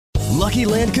Lucky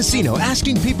Land Casino,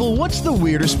 asking people, what's the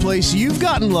weirdest place you've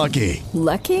gotten lucky?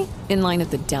 Lucky? In line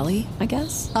at the deli, I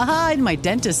guess? Aha, in my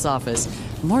dentist's office.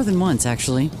 More than once,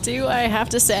 actually. Do I have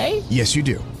to say? Yes, you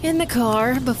do. In the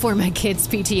car before my kids'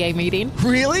 PTA meeting.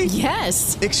 Really?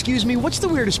 Yes. Excuse me, what's the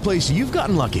weirdest place you've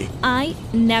gotten lucky? I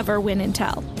never win and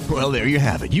tell. Well, there you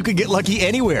have it. You can get lucky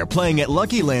anywhere, playing at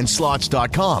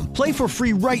LuckyLandSlots.com. Play for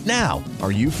free right now.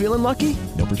 Are you feeling lucky?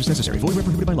 No purchase necessary. Void where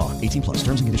prohibited by law. 18 plus.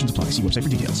 Terms and conditions apply. See website for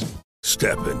details.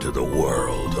 Step into the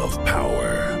world of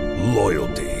power,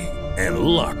 loyalty, and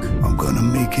luck. I'm gonna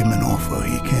make him an offer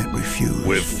he can't refuse.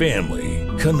 With family,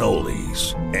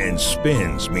 cannolis, and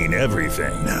spins mean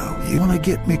everything. Now, you wanna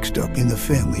get mixed up in the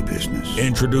family business.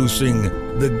 Introducing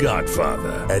The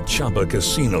Godfather at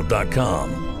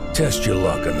ChumbaCasino.com. Test your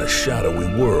luck in the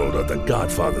shadowy world of The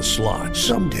Godfather slot.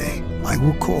 Someday, I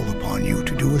will call upon you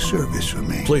to do a service for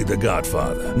me. Play The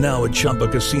Godfather, now at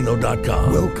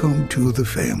ChumbaCasino.com. Welcome to the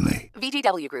family.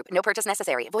 VGW Group. No purchase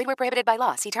necessary. Void where prohibited by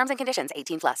law. See terms and conditions.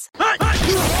 18 plus. Are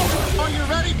you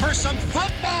ready for some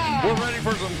football? We're ready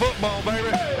for some football,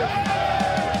 baby.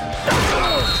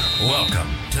 Welcome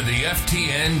to the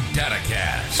FTN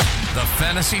DataCast, the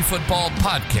fantasy football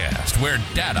podcast where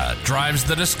data drives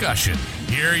the discussion.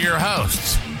 Here are your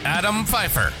hosts, Adam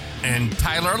Pfeiffer and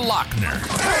Tyler Lochner.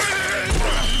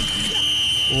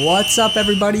 What's up,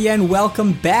 everybody, and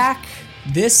welcome back.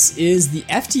 This is the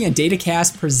FTN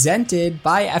DataCast presented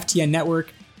by FTN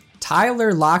Network.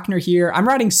 Tyler Lochner here. I'm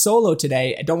riding solo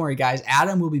today. Don't worry, guys.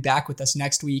 Adam will be back with us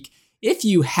next week. If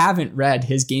you haven't read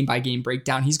his game-by-game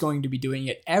breakdown, he's going to be doing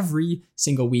it every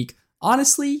single week.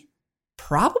 Honestly,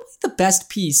 probably the best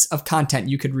piece of content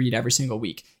you could read every single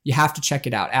week. You have to check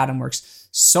it out. Adam works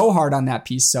so hard on that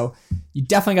piece, so you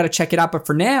definitely got to check it out. But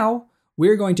for now,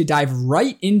 we're going to dive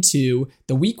right into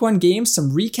the week one games,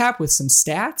 some recap with some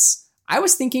stats. I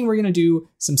was thinking we're going to do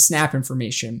some snap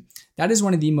information. That is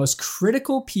one of the most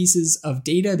critical pieces of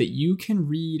data that you can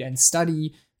read and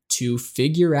study to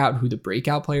figure out who the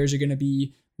breakout players are going to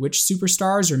be, which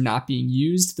superstars are not being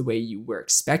used the way you were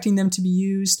expecting them to be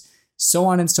used, so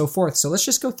on and so forth. So let's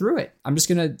just go through it. I'm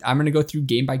going to go through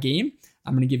game by game.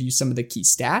 I'm going to give you some of the key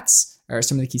stats or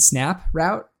some of the key snap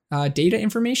route data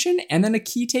information, and then a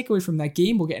key takeaway from that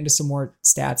game. We'll get into some more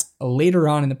stats later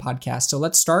on in the podcast. So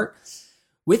let's start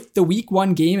with the week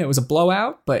one game. It was a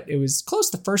blowout, but it was close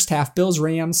the first half.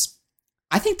 Bills-Rams.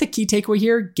 I think the key takeaway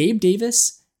here, Gabe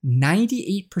Davis,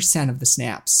 98% of the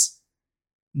snaps.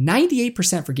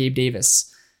 98% for Gabe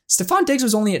Davis. Stephon Diggs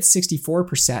was only at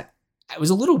 64%. It was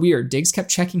a little weird. Diggs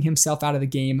kept checking himself out of the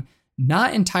game.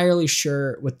 Not entirely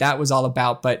sure what that was all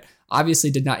about, but obviously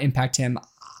did not impact him.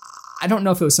 I don't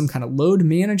know if it was some kind of load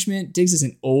management. Diggs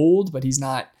isn't old, but he's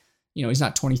not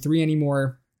 23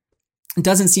 anymore. It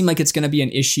doesn't seem like it's going to be an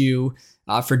issue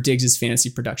for Diggs' fantasy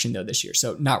production, though, this year,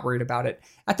 so not worried about it.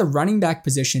 At the running back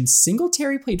position,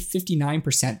 Singletary played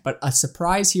 59%, but a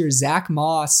surprise here, Zach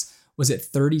Moss was at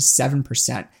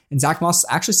 37%. And Zach Moss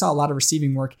actually saw a lot of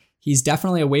receiving work. He's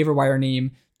definitely a waiver wire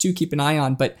name to keep an eye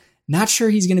on, but not sure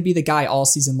he's going to be the guy all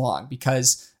season long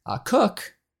because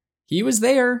Cook, he was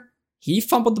there. He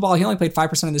fumbled the ball. He only played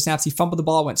 5% of the snaps. He fumbled the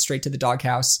ball, went straight to the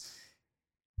doghouse.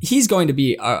 He's going to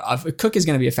be, Cook is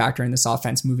going to be a factor in this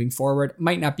offense moving forward.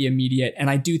 Might not be immediate. And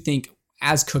I do think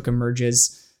as Cook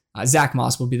emerges, Zach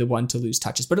Moss will be the one to lose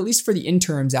touches. But at least for the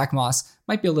interim, Zach Moss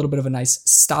might be a little bit of a nice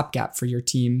stopgap for your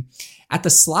team. At the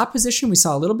slot position, we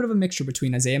saw a little bit of a mixture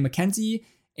between Isaiah McKenzie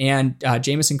and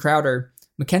Jamison Crowder.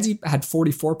 McKenzie had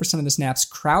 44% of the snaps.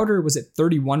 Crowder was at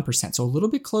 31%, so a little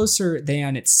bit closer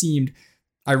than it seemed.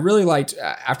 I really liked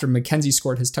after McKenzie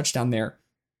scored his touchdown there.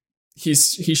 He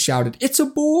shouted, "It's a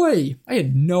boy!" I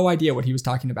had no idea what he was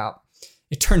talking about.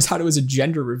 It turns out it was a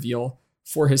gender reveal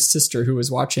for his sister who was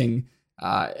watching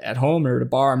at home or at a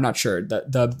bar. I'm not sure.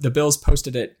 The Bills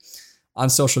posted it on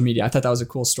social media. I thought that was a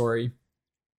cool story.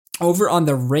 Over on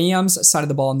the Rams side of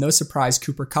the ball, no surprise,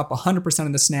 Cooper Kupp, 100%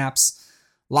 of the snaps,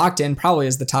 locked in, probably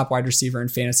as the top wide receiver in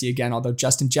fantasy again, although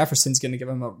Justin Jefferson's going to give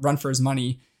him a run for his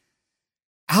money.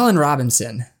 Allen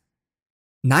Robinson,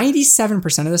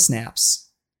 97% of the snaps,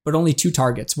 but only 2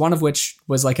 targets, one of which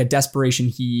was like a desperation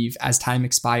heave as time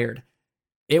expired.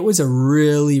 It was a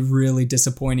really, really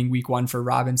disappointing week one for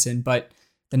Robinson, but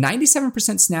the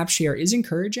 97% snap share is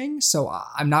encouraging, so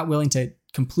I'm not willing to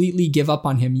completely give up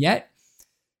on him yet.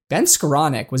 Ben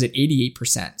Skowronek was at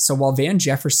 88%. So while Van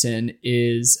Jefferson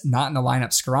is not in the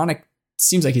lineup, Skowronek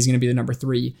seems like he's going to be the number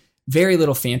 3. Very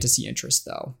little fantasy interest,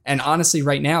 though. And honestly,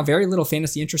 right now, very little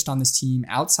fantasy interest on this team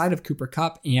outside of Cooper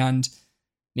Kupp and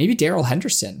maybe Darrell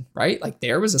Henderson, right? Like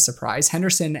there was a surprise.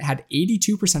 Henderson had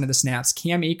 82% of the snaps.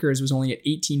 Cam Akers was only at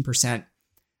 18%.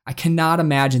 I cannot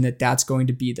imagine that that's going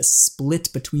to be the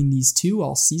split between these two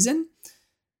all season.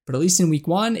 But at least in week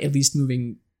 1, at least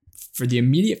moving for the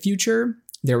immediate future,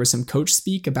 there was some coach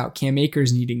speak about Cam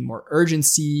Akers needing more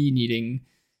urgency,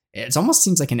 it almost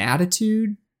seems like an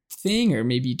attitude thing, or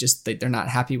maybe just that they're not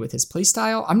happy with his play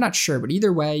style. I'm not sure, but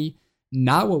either way,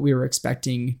 not what we were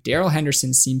expecting. Darrell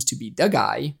Henderson seems to be the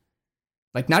guy,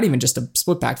 like not even just a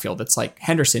split backfield. It's like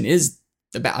Henderson is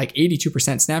the like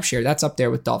 82% snap share. That's up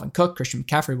there with Dalvin Cook, Christian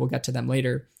McCaffrey. We'll get to them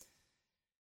later.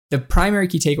 The primary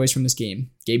key takeaways from this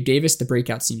game: Gabe Davis, the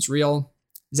breakout seems real.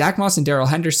 Zach Moss and Darrell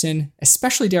Henderson,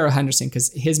 especially Darrell Henderson,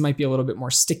 because his might be a little bit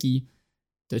more sticky.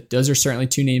 Those are certainly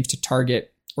two names to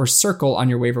target or circle on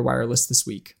your waiver wire list this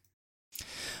week.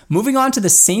 Moving on to the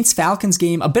Saints-Falcons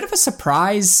game, a bit of a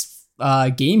surprise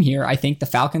game here. I think the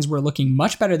Falcons were looking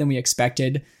much better than we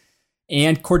expected.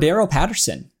 And Cordero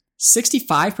Patterson,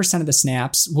 65% of the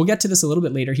snaps. We'll get to this a little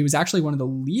bit later. He was actually one of the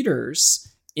leaders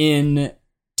in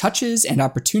touches and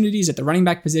opportunities at the running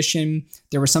back position.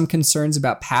 There were some concerns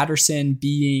about Patterson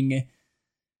being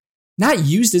not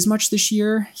used as much this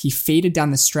year. He faded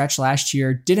down the stretch last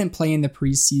year, didn't play in the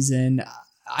preseason.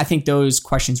 I think those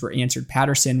questions were answered.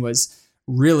 Patterson was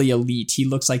really elite. He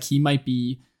looks like he might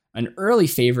be an early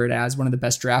favorite as one of the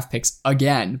best draft picks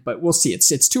again, but we'll see.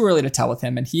 It's too early to tell with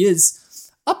him, and he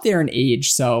is up there in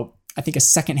age, so I think a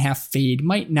second half fade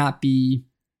might not be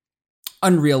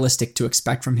unrealistic to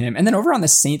expect from him. And then over on the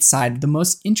Saints side, the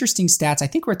most interesting stats, I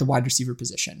think, were at the wide receiver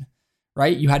position,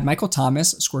 right? You had Michael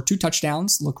Thomas score 2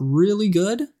 touchdowns, look really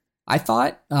good, I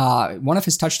thought. One of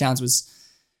his touchdowns was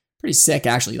pretty sick,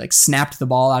 actually, like snapped the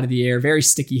ball out of the air, very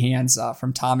sticky hands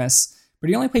from Thomas, but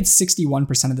he only played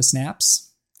 61% of the snaps.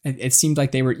 It seemed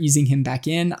like they were easing him back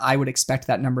in. I would expect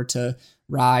that number to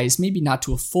rise, maybe not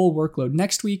to a full workload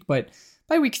next week, but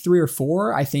by week 3 or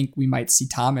 4, I think we might see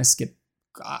Thomas get,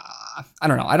 I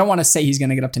don't know. I don't want to say he's going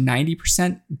to get up to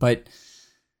 90%, but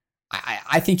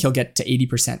I think he'll get to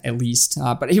 80% at least.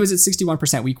 But he was at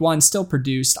 61% week 1, still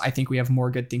produced. I think we have more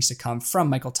good things to come from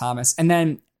Michael Thomas. And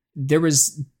then there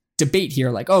was debate here,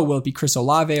 like, oh, will it be Chris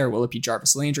Olave or will it be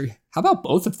Jarvis Landry? How about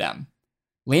both of them?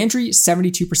 Landry,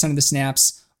 72% of the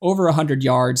snaps, over 100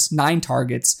 yards, 9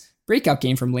 targets, breakout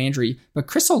game from Landry. But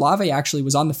Chris Olave actually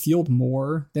was on the field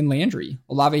more than Landry.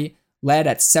 Olave led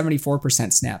at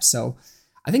 74% snaps. So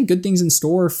I think good things in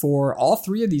store for all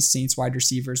 3 of these Saints wide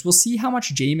receivers. We'll see how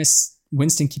much Jameis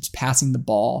Winston keeps passing the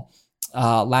ball.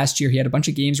 Last year, he had a bunch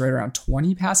of games right around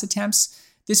 20 pass attempts.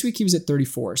 This week, he was at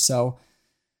 34. So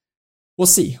we'll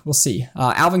see.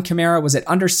 Alvin Kamara was at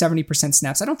under 70%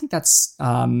 snaps. I don't think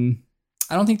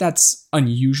that's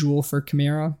unusual for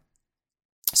Kamara.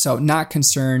 So not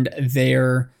concerned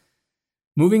there.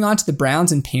 Moving on to the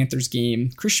Browns and Panthers game,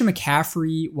 Christian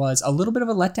McCaffrey was a little bit of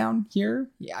a letdown here.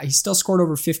 Yeah, he still scored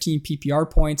over 15 PPR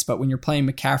points, but when you're playing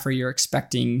McCaffrey, you're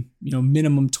expecting,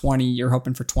 minimum 20. You're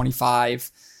hoping for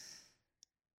 25.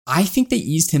 I think they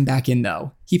eased him back in,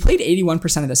 though. He played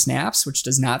 81% of the snaps, which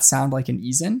does not sound like an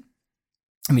ease-in.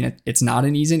 I mean, it's not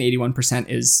an ease-in. 81%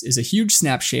 is a huge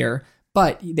snap share,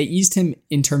 but they eased him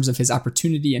in terms of his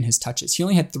opportunity and his touches. He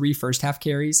only had 3 first half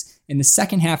carries. In the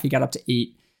second half, he got up to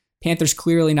 8. Panthers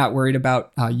clearly not worried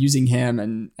about using him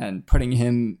and putting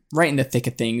him right in the thick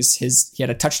of things. He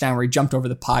had a touchdown where he jumped over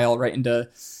the pile right into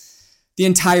the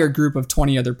entire group of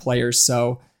 20 other players.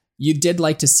 So you did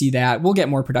like to see that. We'll get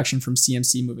more production from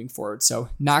CMC moving forward. So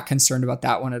not concerned about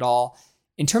that one at all.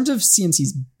 In terms of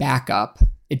CMC's backup,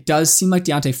 it does seem like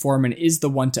Deontay Foreman is the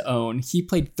one to own. He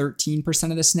played 13%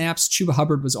 of the snaps. Chuba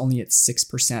Hubbard was only at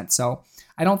 6%. So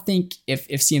I don't think if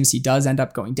CMC does end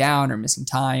up going down or missing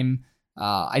time,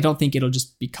 I don't think it'll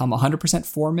just become 100%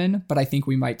 Foreman, but I think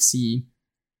we might see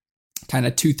kind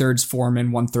of 2/3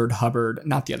 Foreman, 1/3 Hubbard,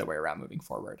 not the other way around moving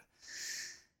forward.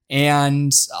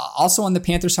 And also on the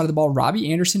Panthers side of the ball,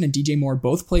 Robbie Anderson and DJ Moore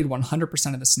both played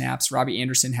 100% of the snaps. Robbie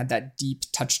Anderson had that deep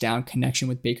touchdown connection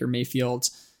with Baker Mayfield.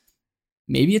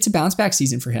 Maybe it's a bounce back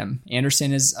season for him.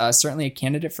 Anderson is certainly a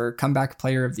candidate for comeback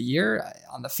player of the year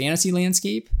on the fantasy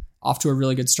landscape. Off to a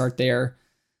really good start there.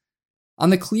 On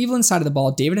the Cleveland side of the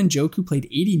ball, David Njoku played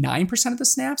 89% of the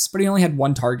snaps, but he only had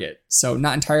 1 target. So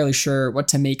not entirely sure what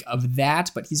to make of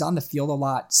that, but he's on the field a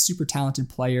lot. Super talented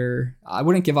player. I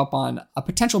wouldn't give up on a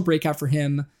potential breakout for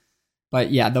him,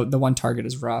 but yeah, the 1 target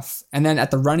is rough. And then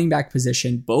at the running back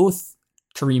position, both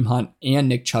Kareem Hunt and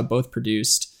Nick Chubb both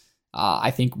produced. I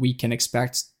think we can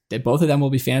expect that both of them will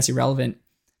be fantasy relevant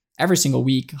every single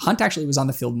week. Hunt actually was on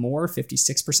the field more,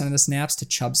 56% of the snaps to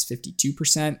Chubb's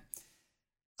 52%.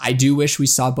 I do wish we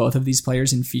saw both of these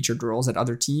players in featured roles at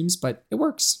other teams, but it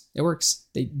works.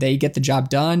 They get the job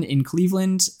done in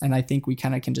Cleveland, and I think we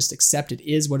kind of can just accept it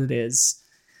is what it is.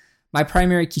 My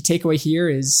primary key takeaway here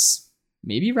is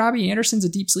maybe Robbie Anderson's a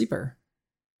deep sleeper.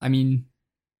 I mean,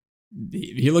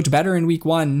 he looked better in week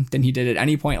 1 than he did at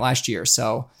any point last year.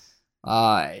 So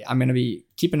I'm going to be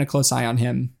keeping a close eye on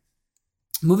him.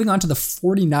 Moving on to the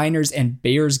 49ers and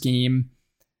Bears game.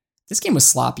 This game was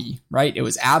sloppy, right? It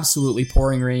was absolutely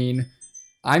pouring rain.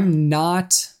 I'm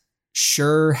not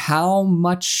sure how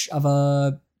much of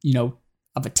a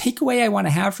takeaway I want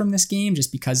to have from this game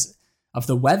just because of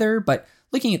the weather, but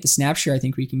looking at the snap share, I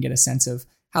think we can get a sense of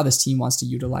how this team wants to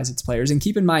utilize its players. And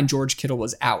keep in mind, George Kittle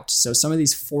was out. So some of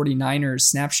these 49ers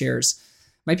snap shares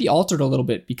might be altered a little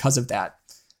bit because of that.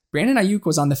 Brandon Ayuk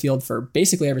was on the field for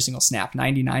basically every single snap,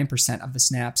 99% of the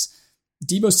snaps.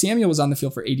 Deebo Samuel was on the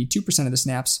field for 82% of the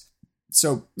snaps.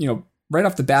 So, right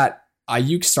off the bat,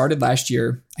 Ayuk started last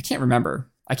year. I can't remember.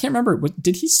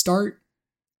 Did he start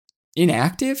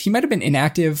inactive? He might have been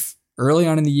inactive early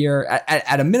on in the year.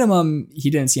 At a minimum, he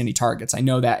didn't see any targets. I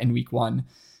know that in week 1.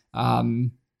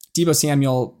 Deebo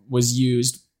Samuel was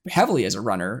used heavily as a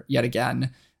runner yet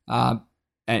again,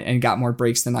 and got more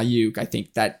breaks than Ayuk. I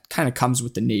think that kind of comes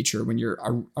with the nature. When you're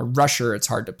a rusher, it's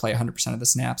hard to play 100% of the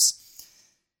snaps.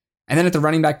 And then at the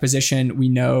running back position, we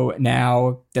know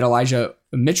now that Elijah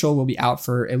Mitchell will be out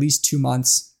for at least 2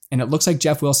 months. And it looks like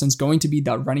Jeff Wilson's going to be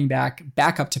the running back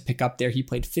backup to pick up there. He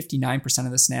played 59%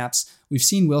 of the snaps. We've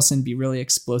seen Wilson be really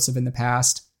explosive in the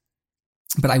past,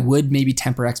 but I would maybe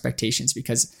temper expectations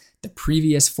because the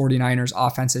previous 49ers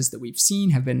offenses that we've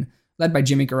seen have been led by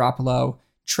Jimmy Garoppolo.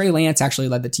 Trey Lance actually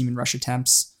led the team in rush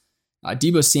attempts.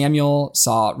 Deebo Samuel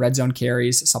saw red zone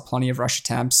carries, saw plenty of rush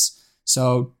attempts.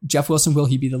 So Jeff Wilson, will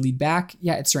he be the lead back?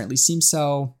 Yeah, it certainly seems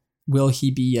so. Will he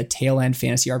be a tail end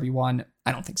fantasy RB1?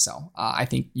 I don't think so. I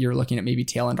think you're looking at maybe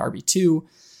tail end RB2.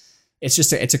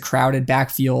 It's a crowded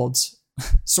backfield,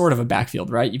 sort of a backfield,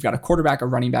 right? You've got a quarterback, a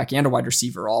running back, and a wide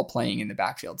receiver all playing in the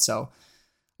backfield. So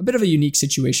a bit of a unique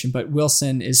situation, but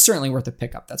Wilson is certainly worth a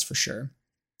pickup, that's for sure.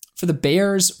 For the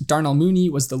Bears, Darnell Mooney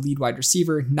was the lead wide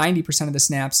receiver, 90% of the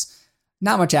snaps.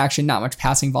 Not much action, not much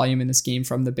passing volume in this game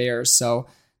from the Bears, so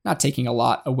not taking a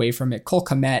lot away from it. Cole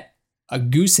Kmet, a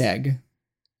goose egg.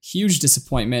 Huge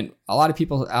disappointment. A lot of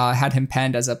people had him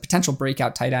penned as a potential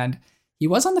breakout tight end. He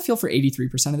was on the field for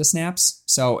 83% of the snaps,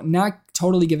 so not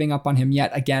totally giving up on him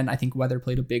yet. Again, I think weather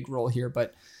played a big role here,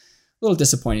 but a little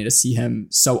disappointing to see him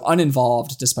so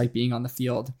uninvolved despite being on the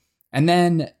field. And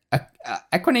then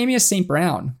Equanimeous St.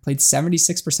 Brown played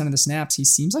 76% of the snaps. He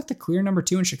seems like the clear number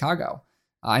 2 in Chicago.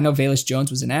 I know Velus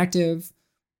Jones was inactive.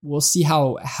 We'll see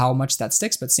how much that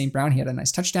sticks, but St. Brown, he had a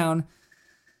nice touchdown.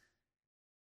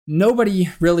 Nobody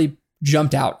really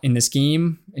jumped out in this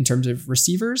game in terms of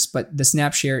receivers, but the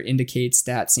snap share indicates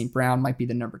that St. Brown might be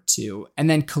the number 2. And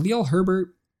then Khalil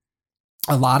Herbert,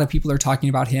 a lot of people are talking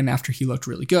about him after he looked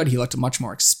really good. He looked much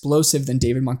more explosive than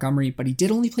David Montgomery, but he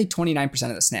did only play 29%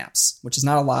 of the snaps, which is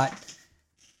not a lot.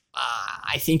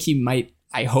 I think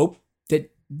I hope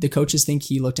that the coaches think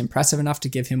he looked impressive enough to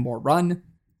give him more run.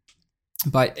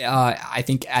 But I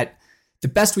think at the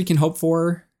best we can hope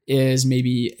for is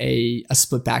maybe a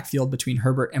split backfield between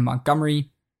Herbert and Montgomery.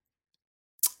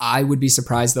 I would be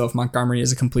surprised, though, if Montgomery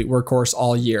is a complete workhorse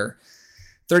all year.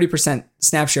 30%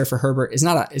 snap share for Herbert is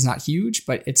not huge,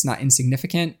 but it's not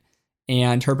insignificant.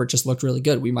 And Herbert just looked really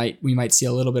good. We might see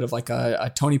a little bit of like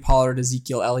a Tony Pollard,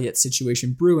 Ezekiel Elliott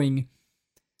situation brewing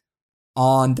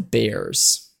on the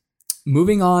Bears.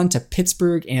 Moving on to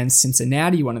Pittsburgh and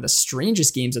Cincinnati, one of the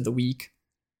strangest games of the week.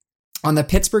 On the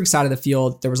Pittsburgh side of the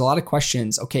field, there was a lot of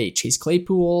questions. Okay, Chase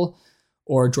Claypool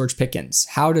or George Pickens?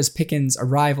 How does Pickens'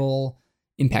 arrival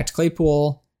impact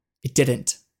Claypool? It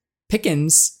didn't.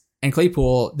 Pickens and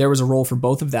Claypool, there was a role for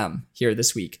both of them here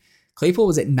this week. Claypool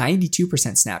was at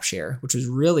 92% snap share, which was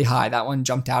really high. That one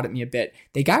jumped out at me a bit.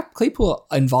 They got Claypool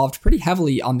involved pretty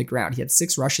heavily on the ground. He had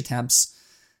 6 rush attempts,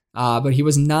 but he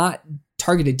was not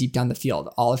targeted deep down the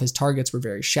field. All of his targets were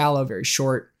very shallow, very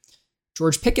short.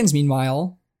 George Pickens,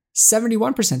 meanwhile,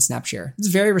 71% snap share. It's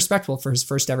very respectable for his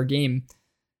first ever game.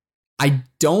 I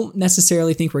don't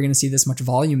necessarily think we're going to see this much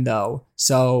volume, though.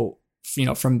 So,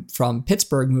 from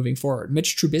Pittsburgh moving forward,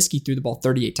 Mitch Trubisky threw the ball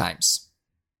 38 times.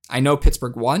 I know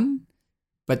Pittsburgh won,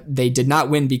 but they did not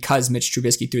win because Mitch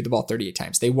Trubisky threw the ball 38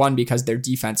 times. They won because their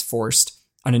defense forced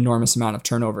an enormous amount of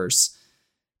turnovers.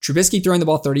 Trubisky throwing the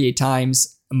ball 38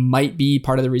 times might be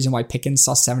part of the reason why Pickens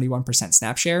saw 71%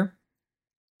 snap share.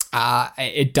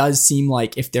 It does seem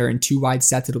like if they're in 2 wide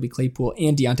sets, it'll be Claypool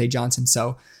and Deontay Johnson.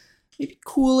 So maybe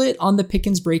cool it on the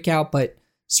Pickens breakout, but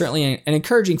certainly an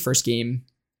encouraging first game.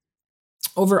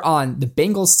 Over on the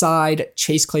Bengals side,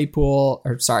 Jamar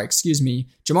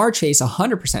Chase,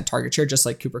 100% target share, just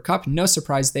like Cooper Kupp. No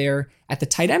surprise there. At the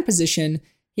tight end position,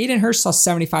 Hayden Hurst saw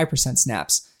 75%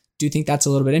 snaps. do think that's a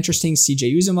little bit interesting.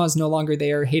 CJ Uzomah is no longer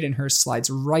there. Hayden Hurst slides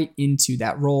right into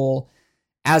that role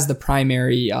as the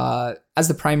primary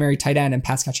tight end and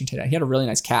pass catching tight end. He had a really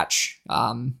nice catch.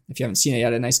 If you haven't seen it, he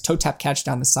had a nice toe tap catch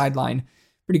down the sideline.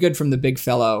 Pretty good from the big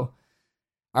fellow.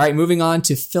 All right, moving on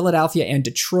to Philadelphia and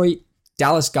Detroit.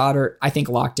 Dallas Goedert, I think,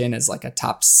 locked in as like a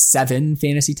top 7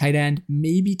 fantasy tight end,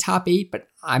 maybe top 8, but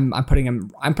I'm putting him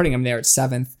there at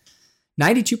 7th.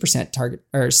 92% target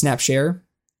or snap share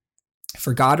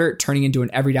for Goddard, turning into an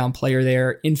every down player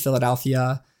there in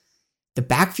Philadelphia. The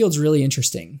backfield's really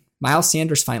interesting. Miles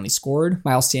Sanders finally scored.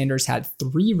 Miles Sanders had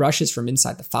 3 rushes from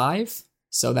inside the 5,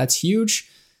 so that's huge.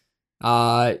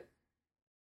 Jalen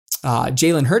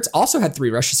Hurts also had 3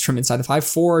 rushes from inside the 5,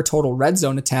 4 total red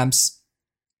zone attempts.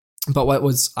 But what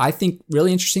was, I think,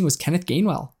 really interesting was Kenneth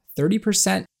Gainwell.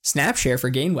 30% snap share for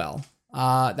Gainwell.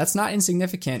 That's not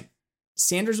insignificant.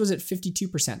 Sanders was at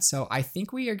 52%, so I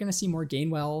think we are going to see more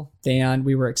Gainwell than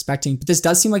we were expecting. But this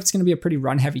does seem like it's going to be a pretty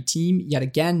run-heavy team. Yet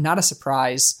again, not a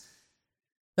surprise.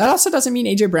 That also doesn't mean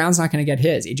A.J. Brown's not going to get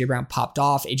his. A.J. Brown popped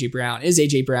off. A.J. Brown is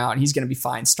A.J. Brown. He's going to be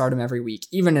fine. Start him every week,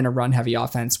 even in a run-heavy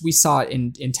offense. We saw it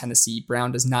in Tennessee.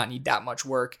 Brown does not need that much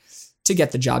work to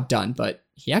get the job done, but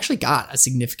he actually got a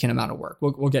significant amount of work.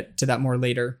 We'll get to that more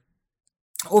later.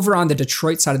 Over on the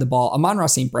Detroit side of the ball, Amon-Ra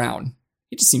St. Brown,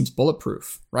 he just seems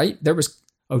bulletproof, right? They have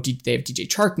DJ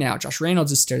Chark now. Josh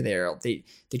Reynolds is still there. They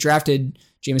drafted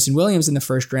Jameson Williams in the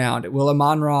first round. Will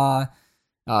Amon-Ra,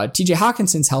 TJ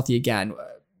Hawkinson's healthy again.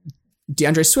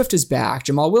 DeAndre Swift is back.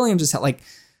 Jamal Williams is like,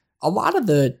 a lot of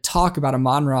the talk about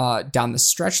Amon-Ra down the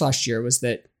stretch last year was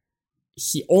that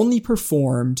he only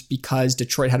performed because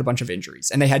Detroit had a bunch of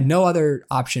injuries and they had no other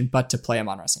option but to play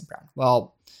Amon-Ra St. Brown.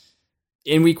 Well,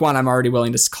 in week 1, I'm already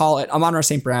willing to call it. Amon-Ra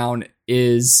St. Brown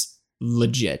is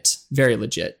legit, very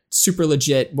legit, super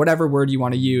legit, whatever word you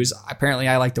want to use. Apparently,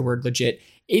 I like the word legit.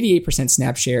 88%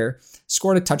 snap share,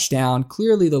 scored a touchdown,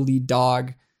 clearly the lead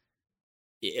dog,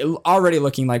 already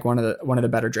looking like one of the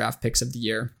better draft picks of the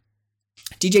year.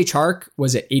 DJ Chark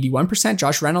was at 81%.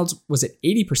 Josh Reynolds was at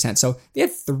 80%. So they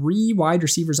had 3 wide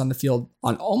receivers on the field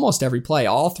on almost every play,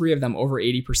 all 3 of them over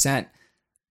 80%.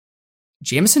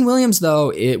 Jameson Williams,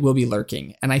 though, it will be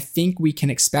lurking. And I think we can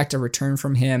expect a return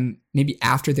from him maybe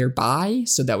after their bye.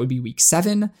 So that would be week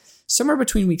 7. Somewhere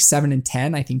between week 7 and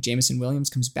 10, I think Jameson Williams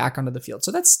comes back onto the field.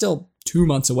 So that's still 2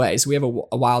 months away. So we have a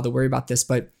while to worry about this.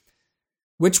 But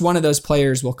which one of those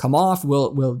players will come off?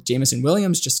 Will Jameson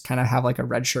Williams just kind of have like a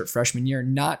redshirt freshman year?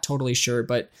 Not totally sure,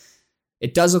 but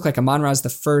it does look like Amon-Ra is the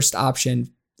first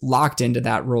option locked into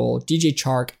that role. DJ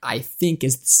Chark, I think,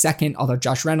 is the second, although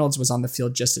Josh Reynolds was on the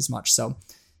field just as much. So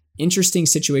interesting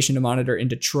situation to monitor in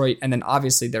Detroit. And then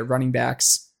obviously their running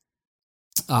backs.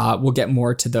 We'll get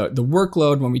more to the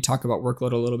workload when we talk about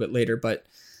workload a little bit later, but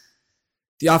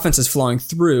the offense is flowing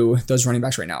through those running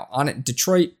backs right now. On it,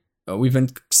 Detroit, we've been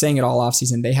saying it all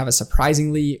offseason. They have a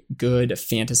surprisingly good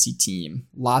fantasy team.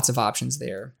 Lots of options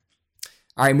there.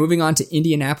 All right, moving on to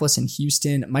Indianapolis and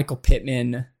Houston. Michael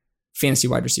Pittman, fantasy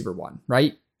wide receiver 1,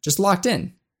 right? Just locked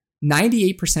in.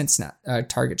 98%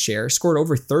 target share. Scored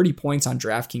over 30 points on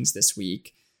DraftKings this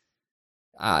week.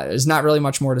 There's not really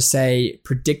much more to say.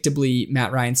 Predictably,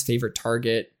 Matt Ryan's favorite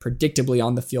target. Predictably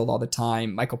on the field all the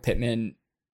time. Michael Pittman,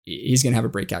 he's going to have a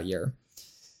breakout year.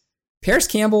 Paris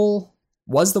Campbell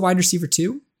was the wide receiver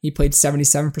 2. He played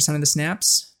 77% of the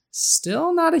snaps.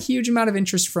 Still not a huge amount of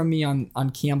interest from me on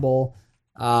Campbell.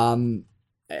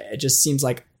 It just seems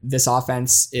like this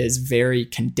offense is very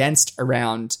condensed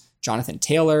around Jonathan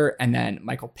Taylor and then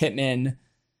Michael Pittman.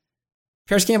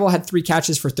 Paris Campbell had 3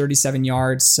 catches for 37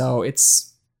 yards, so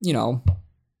it's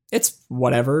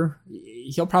whatever.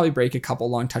 He'll probably break a couple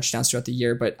long touchdowns throughout the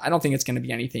year, but I don't think it's going to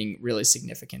be anything really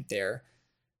significant there.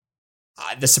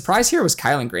 The surprise here was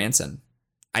Kylen Granson,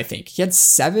 I think. He had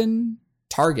 7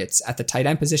 targets at the tight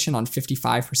end position on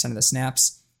 55% of the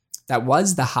snaps. That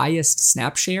was the highest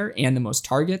snap share and the most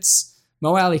targets.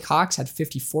 Mo Alley Cox had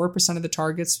 54% of the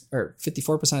targets, or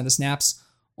 54% of the snaps,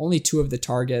 only 2 of the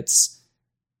targets.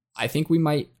 I think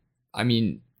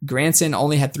Granson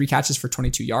only had 3 catches for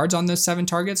 22 yards on those 7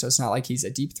 targets, so it's not like he's a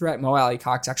deep threat. Mo Alley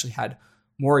Cox actually had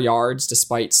more yards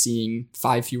despite seeing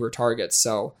 5 fewer targets.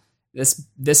 So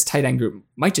this tight end group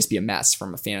might just be a mess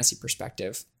from a fantasy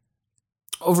perspective.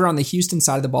 Over on the Houston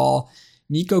side of the ball,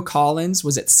 Nico Collins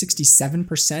was at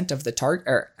 67% of the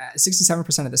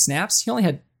 67% of the snaps. He only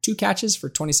had 2 catches for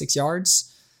 26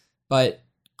 yards, but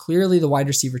clearly the wide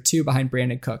receiver 2 behind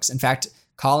Brandon Cooks. In fact,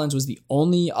 Collins was the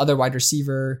only other wide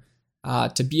receiver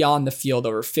to be on the field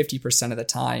over 50% of the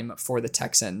time for the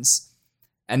Texans.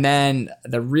 And then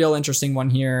the real interesting one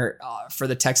here for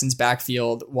the Texans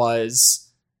backfield was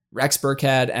Rex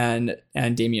Burkhead and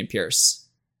Dameon Pierce.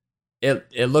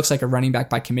 it looks like a running back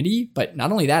by committee, but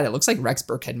not only that, it looks like Rex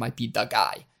Burkhead might be the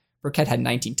guy. Burkhead had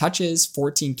 19 touches,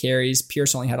 14 carries.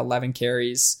 Pierce only had 11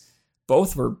 carries.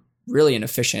 Both were really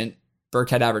inefficient.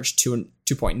 Burkhead averaged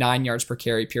 2.9 yards per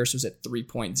carry. Pierce was at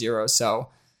 3.0. So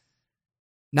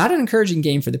not an encouraging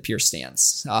game for the Pierce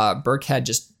stance. Burkhead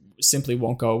just simply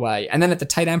won't go away. And then at the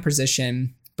tight end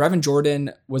position, Brevin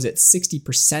Jordan was at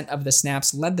 60% of the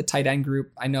snaps, led the tight end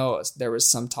group. I know there was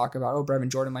some talk about, Brevin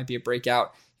Jordan might be a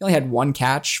breakout. He only had 1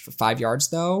 catch for 5 yards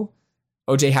though.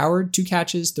 OJ Howard, 2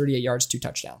 catches, 38 yards, 2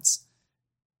 touchdowns.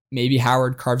 Maybe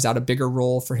Howard carves out a bigger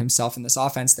role for himself in this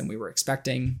offense than we were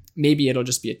expecting. Maybe it'll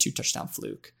just be a 2-touchdown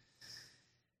fluke.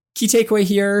 Key takeaway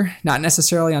here, not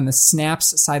necessarily on the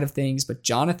snaps side of things, but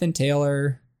Jonathan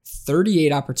Taylor,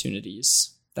 38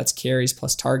 opportunities. That's carries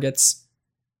plus targets.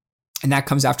 And that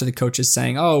comes after the coaches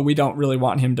saying, we don't really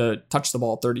want him to touch the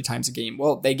ball 30 times a game.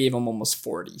 Well, they gave him almost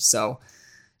 40. So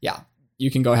yeah, you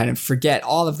can go ahead and forget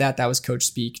all of that. That was coach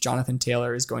speak. Jonathan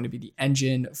Taylor is going to be the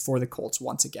engine for the Colts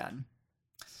once again.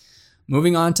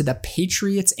 Moving on to the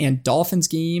Patriots and Dolphins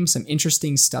game. Some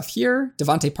interesting stuff here.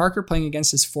 Devontae Parker, playing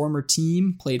against his former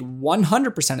team, played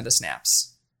 100% of the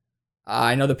snaps.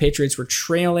 I know the Patriots were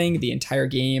trailing the entire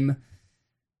game,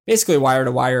 basically wire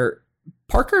to wire.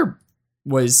 Parker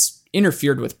was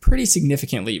interfered with pretty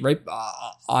significantly right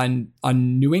on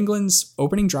New England's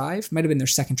opening drive. Might have been their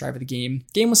second drive of the game.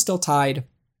 Game was still tied.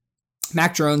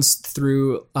 Mac Jones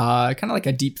threw kind of like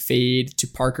a deep fade to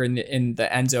Parker in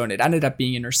the end zone. It ended up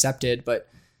being intercepted, but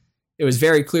it was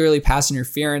very clearly pass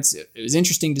interference. It was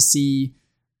interesting to see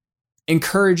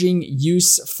encouraging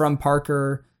use from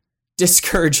Parker,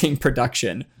 discouraging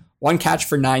production. 1 catch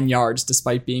for 9 yards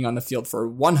despite being on the field for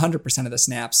 100% of the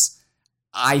snaps.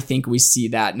 I think we see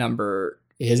that number,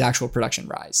 his actual production,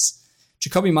 rise.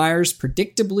 Jacoby Myers,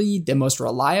 predictably the most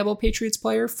reliable Patriots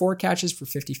player, 4 catches for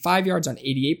 55 yards on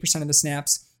 88% of the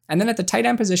snaps. And then at the tight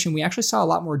end position, we actually saw a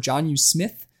lot more Jonnu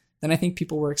Smith than I think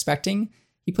people were expecting.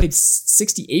 He played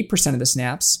 68% of the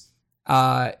snaps.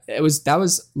 That was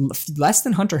less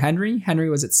than Hunter Henry. Henry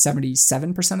was at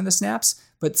 77% of the snaps,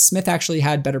 but Smith actually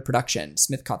had better production.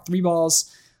 Smith caught 3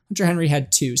 balls. Hunter Henry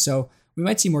had 2. So we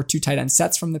might see more 2 tight end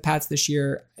sets from the Pats this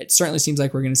year. It certainly seems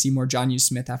like we're going to see more Jonnu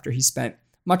Smith after he spent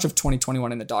much of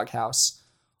 2021 in the doghouse.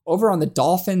 Over on the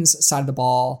Dolphins side of the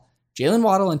ball, Jalen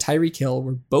Waddle and Tyreek Hill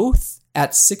were both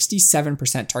at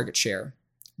 67% target share.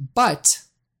 But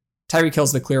Tyreek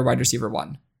Hill's the clear wide receiver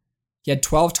 1. He had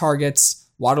 12 targets.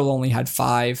 Waddle only had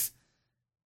 5.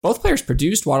 Both players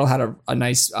produced. Waddle had a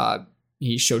nice,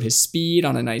 he showed his speed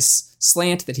on a nice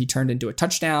slant that he turned into a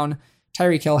touchdown.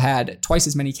 Tyreek Hill had twice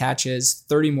as many catches,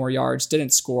 30 more yards,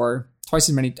 didn't score,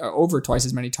 over twice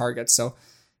as many targets. So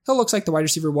Hill looks like the wide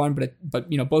receiver 1, but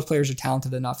both players are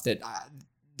talented enough that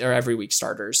they're every week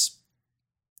starters.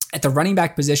 At the running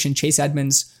back position, Chase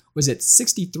Edmonds was at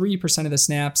 63% of the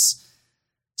snaps.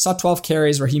 Saw 12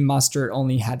 carries where he mustered,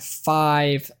 only had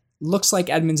 5. Looks like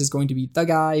Edmonds is going to be the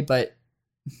guy, but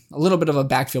a little bit of a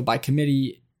backfield by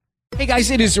committee. Hey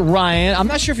guys, it is Ryan. I'm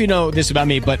not sure if you know this about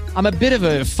me, but I'm a bit of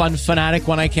a fun fanatic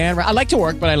when I can. I like to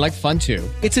work, but I like fun too.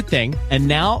 It's a thing. And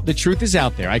now the truth is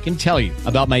out there. I can tell you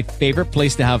about my favorite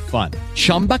place to have fun.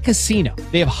 Chumba Casino.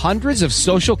 They have hundreds of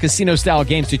social casino style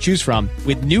games to choose from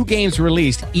with new games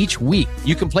released each week.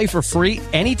 You can play for free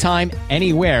anytime,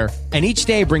 anywhere. And each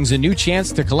day brings a new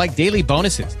chance to collect daily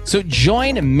bonuses. So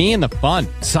join me in the fun.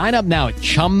 Sign up now at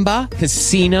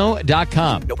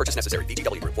ChumbaCasino.com. No purchase necessary.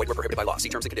 VGW. Void where prohibited by law. See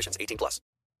terms and conditions. 18+.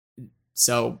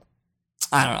 So,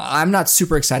 I don't know. I'm not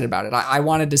super excited about it. I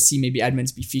wanted to see maybe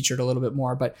Edmonds be featured a little bit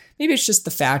more, but maybe it's just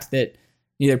the fact that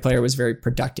neither player was very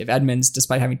productive. Edmonds,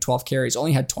 despite having 12 carries,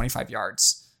 only had 25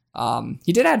 yards.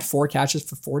 He did add 4 catches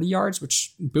for 40 yards,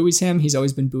 which buoys him. He's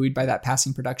always been buoyed by that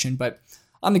passing production, but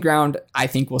on the ground, I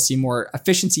think we'll see more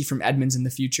efficiency from Edmonds in the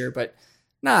future, but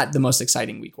not the most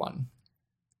exciting week 1.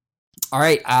 All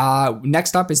right,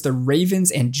 next up is the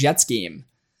Ravens and Jets game.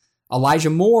 Elijah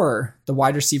Moore, the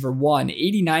wide receiver 1,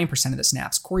 89% of the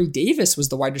snaps. Corey Davis was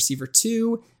the wide receiver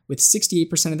 2 with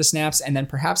 68% of the snaps. And then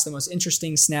perhaps the most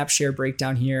interesting snap share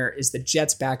breakdown here is the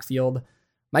Jets backfield.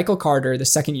 Michael Carter, the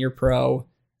second-year pro,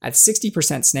 at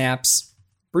 60% snaps.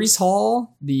 Breece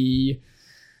Hall, the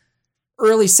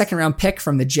early second-round pick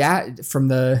from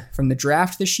the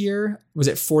draft this year, was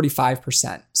at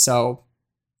 45%. So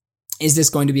is this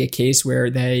going to be a case where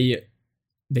they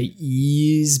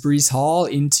ease Breece Hall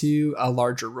into a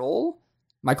larger role?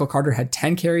 Michael Carter had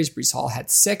 10 carries. Breece Hall had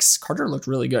 6. Carter looked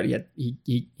really good.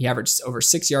 He averaged over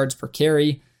 6 yards per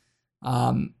carry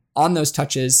on those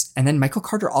touches. And then Michael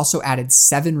Carter also added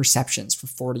 7 receptions for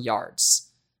 40 yards.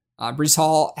 Breece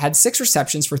Hall had 6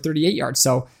 receptions for 38 yards.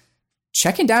 So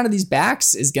checking down to these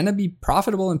backs is going to be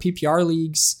profitable in PPR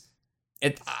leagues.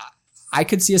 I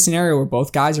could see a scenario where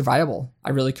both guys are viable.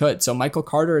 I really could. So Michael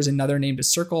Carter is another name to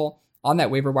circle on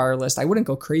that waiver wire list. I wouldn't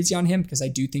go crazy on him because I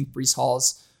do think Breece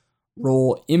Hall's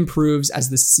role improves as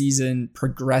the season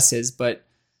progresses, but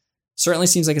certainly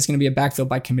seems like it's going to be a backfield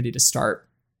by committee to start.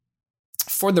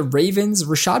 For the Ravens,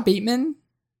 Rashad Bateman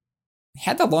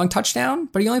had that long touchdown,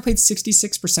 but he only played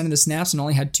 66% of the snaps and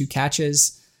only had 2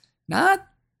 catches. Not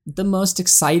the most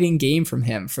exciting game from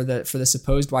him for the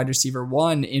supposed wide receiver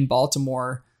 1 in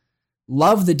Baltimore.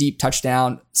 Love the deep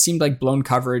touchdown. Seemed like blown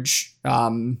coverage.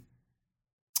 I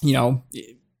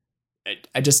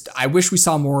wish we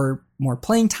saw more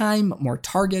playing time, more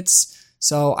targets.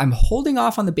 So I'm holding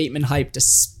off on the Bateman hype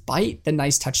despite the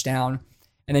nice touchdown.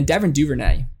 And then Devin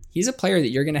Duvernay. He's a player that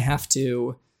you're going to have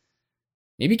to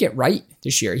maybe get right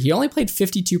this year. He only played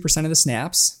 52% of the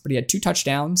snaps, but he had 2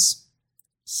 touchdowns.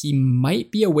 He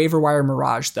might be a waiver wire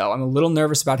mirage, though. I'm a little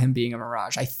nervous about him being a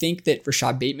mirage. I think that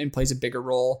Rashad Bateman plays a bigger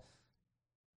role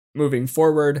moving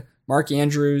forward. Mark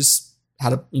Andrews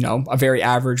had a very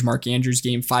average Mark Andrews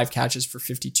game, 5 catches for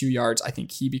 52 yards. I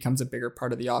think he becomes a bigger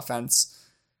part of the offense.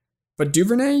 But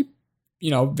Duvernay,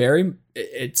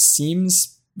 it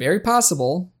seems very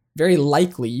possible, very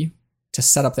likely to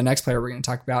set up the next player we're going to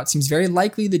talk about. It seems very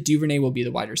likely that Duvernay will be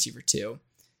the wide receiver 2.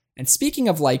 And speaking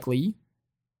of likely,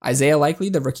 Isaiah Likely,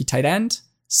 the rookie tight end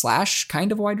 /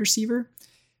 kind of wide receiver,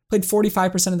 played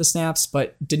 45% of the snaps,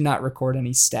 but did not record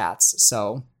any stats.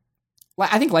 So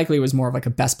I think Likely was more of like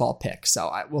a best ball pick.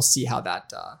 So we'll see how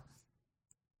that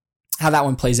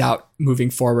one plays out moving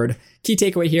forward. Key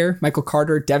takeaway here, Michael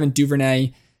Carter, Devin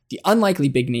Duvernay, the unlikely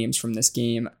big names from this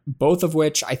game, both of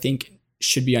which I think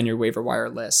should be on your waiver wire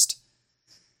list.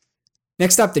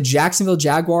 Next up, the Jacksonville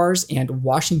Jaguars and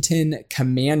Washington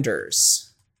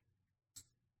Commanders.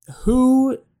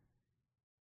 Who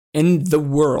in the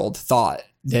world thought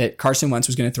that Carson Wentz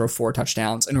was going to throw 4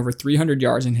 touchdowns and over 300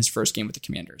 yards in his first game with the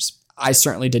Commanders? I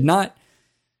certainly did not.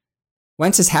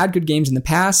 Wentz has had good games in the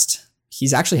past.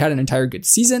 He's actually had an entire good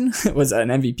season. Was an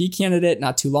MVP candidate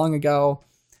not too long ago.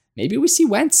 Maybe we see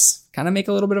Wentz kind of make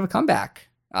a little bit of a comeback.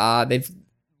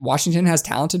 Washington has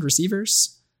talented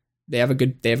receivers. They have a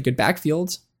good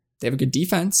backfield. They have a good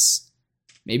defense.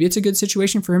 Maybe it's a good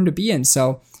situation for him to be in.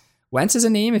 So Wentz is a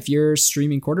name if you're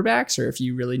streaming quarterbacks or if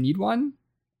you really need one.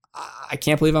 I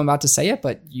can't believe I'm about to say it,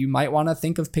 but you might want to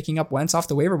think of picking up Wentz off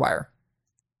the waiver wire.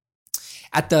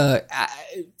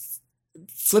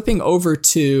 Flipping over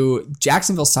to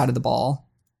Jacksonville's side of the ball,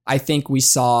 I think we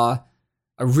saw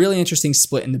a really interesting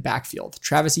split in the backfield.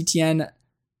 Travis Etienne,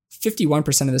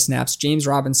 51% of the snaps. James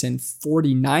Robinson,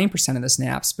 49% of the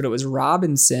snaps, but it was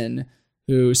Robinson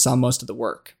who saw most of the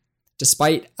work.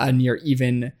 Despite a near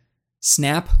even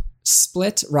snap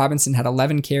split, Robinson had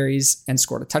 11 carries and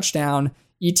scored a touchdown.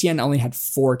 Etienne only had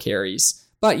 4 carries,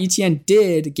 but Etienne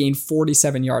did gain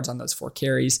 47 yards on those 4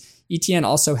 carries. Etienne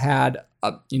also had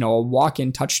a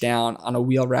walk-in touchdown on a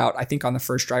wheel route, I think on the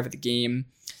first drive of the game,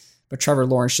 but Trevor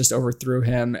Lawrence just overthrew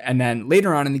him. And then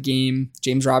later on in the game,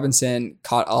 James Robinson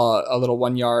caught a little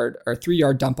 1 yard or 3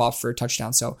 yard dump off for a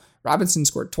touchdown. So Robinson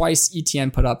scored twice. Etienne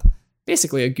put up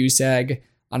basically a goose egg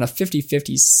on a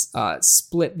 50-50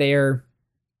 split there.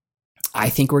 I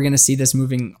think we're going to see this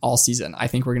moving all season. I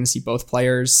think we're going to see both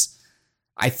players.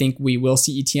 I think we will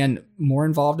see Etienne more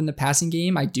involved in the passing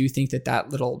game. I do think that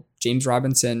little James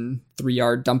Robinson 3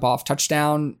 yard dump off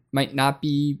touchdown might not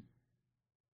be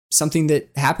something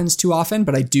that happens too often,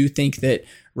 but I do think that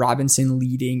Robinson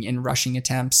leading in rushing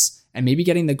attempts and maybe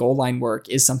getting the goal line work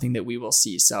is something that we will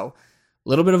see. So a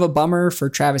little bit of a bummer for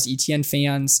Travis Etienne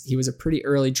fans. He was a pretty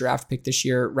early draft pick this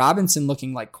year. Robinson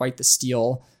looking like quite the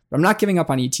steal, but I'm not giving up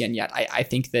on Etienne yet. I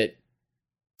think that,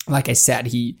 like I said,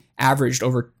 he averaged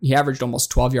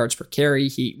almost 12 yards per carry.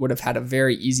 He would have had a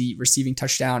very easy receiving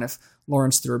touchdown if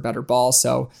Lawrence threw a better ball.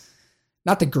 So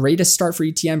not the greatest start for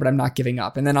Etienne, but I'm not giving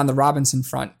up. And then on the Robinson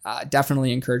front,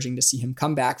 definitely encouraging to see him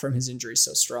come back from his injury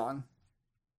so strong.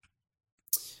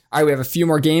 All right, we have a few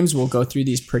more games. We'll go through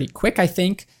these pretty quick, I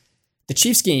think. The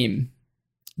Chiefs game,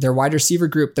 their wide receiver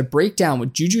group, the breakdown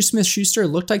with Juju Smith-Schuster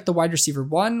looked like the wide receiver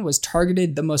 1 was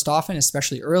targeted the most often,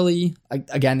 especially early.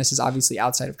 Again, this is obviously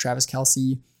outside of Travis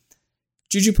Kelce.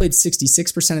 Juju played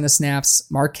 66% of the snaps.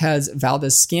 Marquez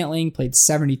Valdes-Scantling played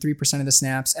 73% of the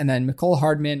snaps. And then Mecole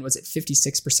Hardman was at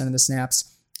 56% of the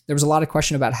snaps. There was a lot of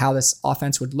question about how this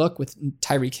offense would look with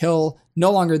Tyreek Hill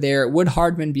no longer there. Would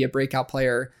Hardman be a breakout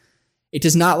player? It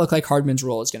does not look like Hardman's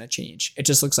role is going to change. It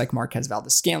just looks like Marquez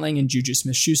Valdes-Scantling and Juju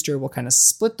Smith-Schuster will kind of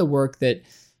split the work that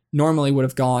normally would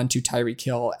have gone to Tyreek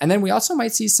Hill. And then we also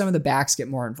might see some of the backs get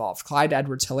more involved. Clyde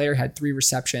Edwards-Helaire had 3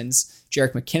 receptions.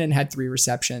 Jerick McKinnon had 3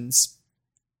 receptions.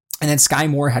 And then Sky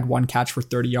Moore had 1 catch for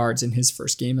 30 yards in his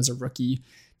first game as a rookie.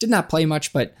 Did not play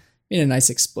much, but made a nice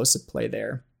explosive play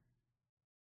there.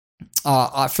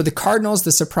 For the Cardinals,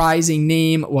 the surprising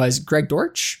name was Greg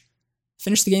Dortch.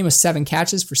 Finished the game with 7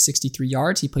 catches for 63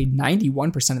 yards. He played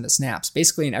 91% of the snaps,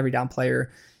 basically an every down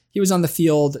player. He was on the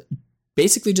field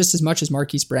basically just as much as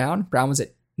Marquise Brown. Brown was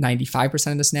at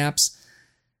 95% of the snaps.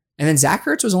 And then Zach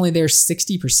Ertz was only there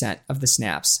 60% of the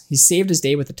snaps. He saved his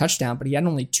day with a touchdown, but he had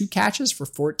only 2 catches for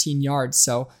 14 yards.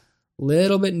 So a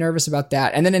little bit nervous about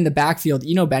that. And then in the backfield,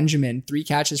 Eno Benjamin, 3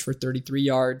 catches for 33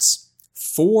 yards,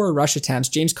 4 rush attempts.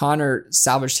 James Conner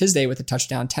salvaged his day with a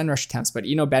touchdown, 10 rush attempts, but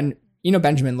Eno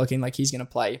Benjamin looking like he's going to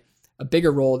play a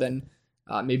bigger role than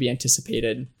maybe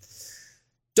anticipated.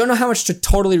 Don't know how much to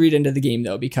totally read into the game,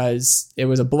 though, because it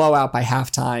was a blowout by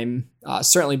halftime.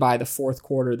 Certainly by the fourth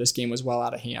quarter, this game was well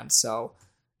out of hand. So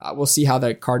we'll see how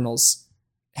the Cardinals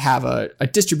have a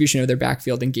distribution of their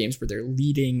backfield in games where they're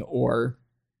leading or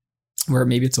where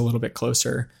maybe it's a little bit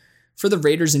closer. For the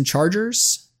Raiders and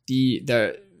Chargers,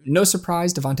 the no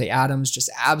surprise, Davante Adams just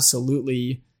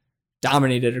absolutely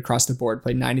dominated across the board,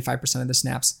 played 95% of the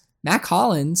snaps. Mac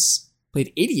Hollins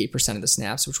played 88% of the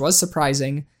snaps, which was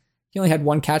surprising. He only had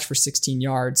 1 catch for 16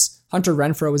 yards. Hunter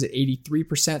Renfrow was at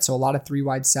 83%, so a lot of 3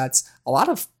 wide sets. A lot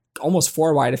of almost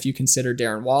 4 wide if you consider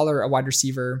Darren Waller a wide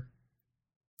receiver.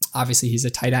 Obviously, he's a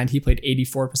tight end. He played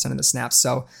 84% of the snaps,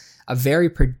 so a very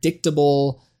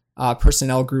predictable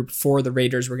personnel group for the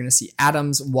Raiders. We're going to see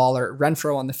Adams, Waller,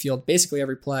 Renfrow on the field basically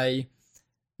every play.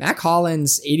 Mac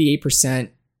Hollins, 88%.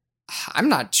 I'm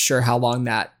not sure how long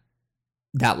that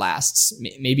lasts.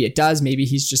 Maybe it does. Maybe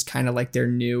he's just kind of like their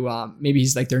new, maybe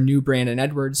he's like their new Brandon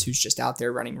Edwards, who's just out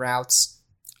there running routes.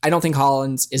 I don't think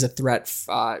Hollins is a threat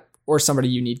or somebody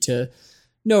you need to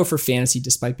know for fantasy,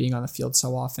 despite being on the field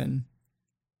so often.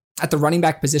 At the running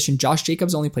back position, Josh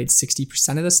Jacobs only played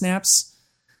 60% of the snaps,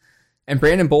 and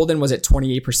Brandon Bolden was at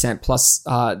 28% plus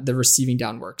the receiving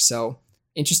down work. So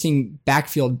interesting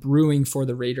backfield brewing for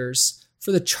the Raiders.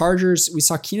 For the Chargers, we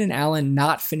saw Keenan Allen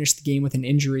not finish the game with an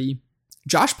injury.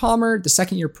 Josh Palmer, the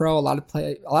second-year pro, a lot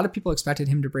of people expected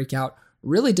him to break out.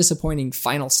 Really disappointing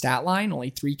final stat line, only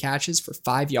 3 catches for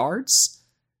 5 yards.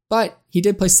 But he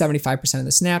did play 75% of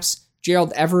the snaps.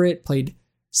 Gerald Everett played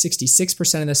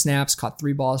 66% of the snaps, caught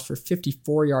 3 balls for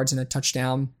 54 yards and a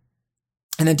touchdown.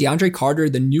 And then DeAndre Carter,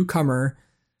 the newcomer,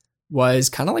 was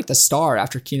kind of like the star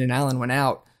after Keenan Allen went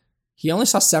out. He only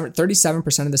saw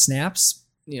 37% of the snaps.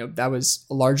 That was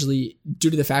largely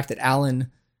due to the fact that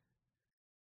Allen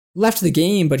left the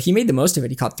game, but he made the most of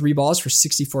it. He caught 3 balls for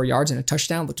 64 yards and a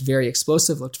touchdown, looked very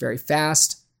explosive, looked very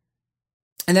fast.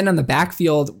 And then on the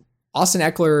backfield, Austin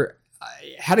Eckler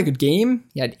had a good game.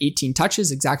 He had 18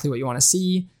 touches, exactly what you want to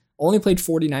see. Only played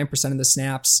 49% of the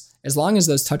snaps. As long as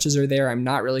those touches are there, I'm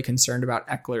not really concerned about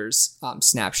Eckler's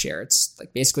snap share. It's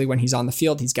like basically when he's on the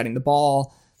field, he's getting the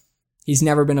ball. He's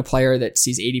never been a player that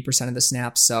sees 80% of the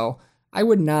snaps, so I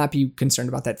would not be concerned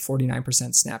about that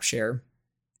 49% snap share.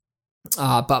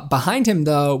 But behind him,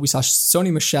 though, we saw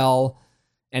Sony Michel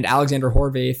and Alexander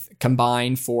Horvath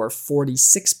combine for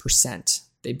 46%.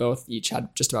 They both each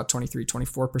had just about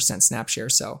 23-24% snap share.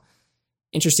 So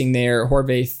interesting there.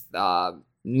 Horvath,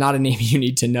 not a name you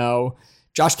need to know.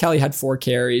 Josh Kelly had 4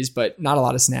 carries, but not a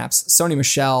lot of snaps. Sony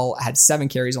Michel had 7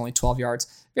 carries, only 12 yards.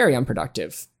 Very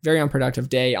unproductive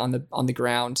day on the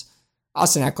ground.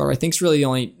 Austin Eckler, I think, is really the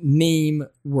only name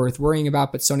worth worrying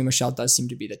about, but Sony Michel does seem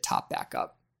to be the top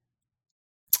backup.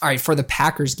 All right, for the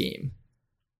Packers game,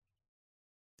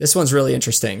 this one's really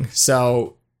interesting.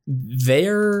 So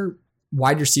their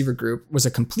wide receiver group was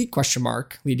a complete question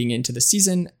mark leading into the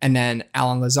season. And then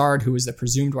Allen Lazard, who was the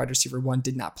presumed wide receiver 1,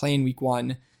 did not play in week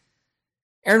 1.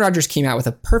 Aaron Rodgers came out with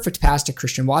a perfect pass to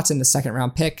Christian Watson, the 2nd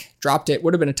round pick, dropped it,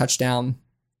 would have been a touchdown.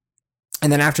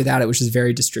 And then after that, it was just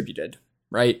very distributed,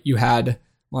 right? You had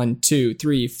 1, 2,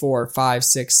 3, 4, 5,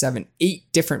 6, 7, 8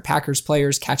 different Packers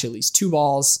players catch at least 2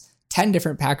 balls. 10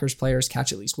 different Packers players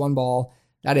catch at least 1 ball.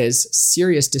 That is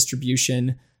serious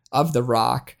distribution of the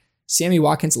rock. Sammy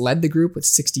Watkins led the group with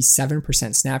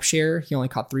 67% snap share. He only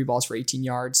caught 3 balls for 18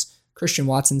 yards. Christian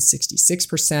Watson,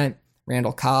 66%.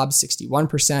 Randall Cobb,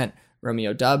 61%.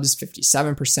 Romeo Doubs,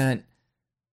 57%.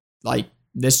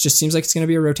 This just seems like it's going to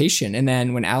be a rotation. And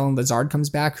then when Allen Lazard comes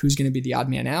back, who's going to be the odd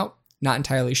man out? Not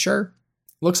entirely sure.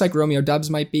 Looks like Romeo Doubs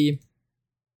might be.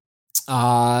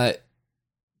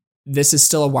 This is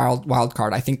still a wild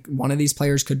card. I think one of these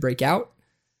players could break out.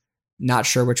 Not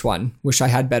sure which one. Wish I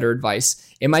had better advice.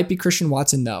 It might be Christian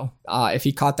Watson, though. If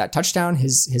he caught that touchdown,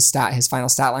 his final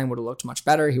stat line would have looked much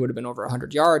better. He would have been over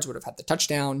 100 yards, would have had the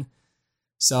touchdown.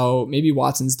 So maybe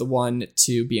Watson's the one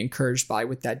to be encouraged by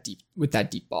with that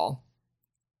deep ball.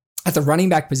 At the running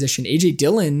back position, A.J.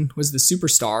 Dillon was the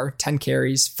superstar, 10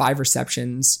 carries, 5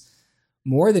 receptions,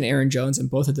 more than Aaron Jones in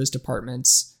both of those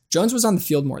departments. Jones was on the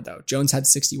field more, though. Jones had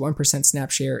 61% snap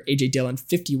share, A.J. Dillon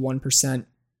 51%.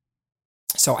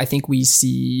 So I think we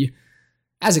see,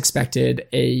 as expected,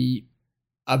 a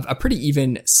pretty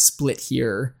even split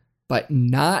here, but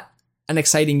not an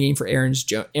exciting game for Aaron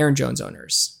Jones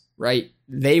owners, right?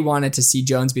 They wanted to see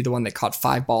Jones be the one that caught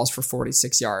 5 balls for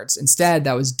 46 yards. Instead,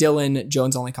 that was Dillon.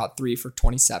 Jones only caught 3 for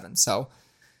 27. So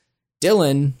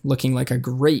Dillon looking like a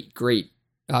great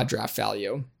draft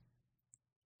value.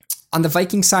 On the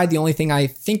Viking side, the only thing I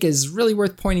think is really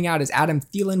worth pointing out is Adam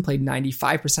Thielen played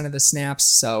 95% of the snaps.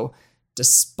 So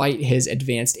despite his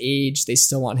advanced age, they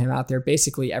still want him out there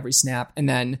basically every snap. And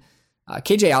then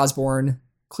KJ Osborne,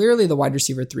 clearly the wide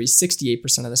receiver 3,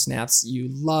 68% of the snaps. You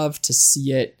love to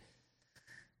see it.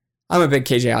 I'm a big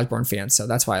KJ Osborne fan, so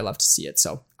that's why I love to see it.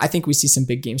 So I think we see some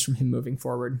big games from him moving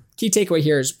forward. Key takeaway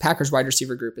here is Packers wide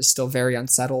receiver group is still very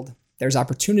unsettled. There's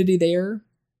opportunity there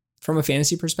from a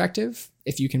fantasy perspective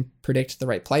if you can predict the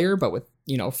right player, but with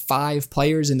 5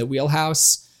 players in the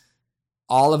wheelhouse,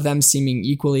 all of them seeming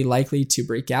equally likely to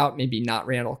break out, maybe not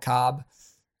Randall Cobb,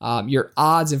 your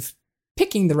odds of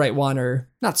picking the right one are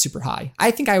not super high.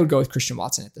 I think I would go with Christian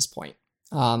Watson at this point.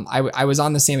 I was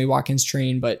on the Sammy Watkins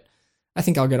train, but I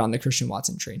think I'll get on the Christian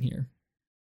Watson train here.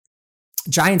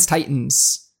 Giants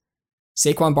Titans.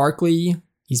 Saquon Barkley,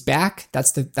 he's back.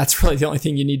 That's really the only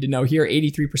thing you need to know here.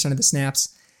 83% of the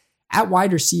snaps. At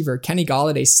wide receiver, Kenny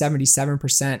Golladay,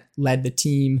 77%, led the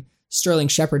team. Sterling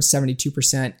Shepard,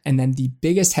 72%. And then the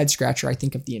biggest head scratcher, I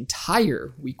think, of the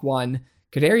entire week 1,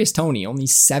 Kadarius Toney, only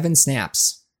 7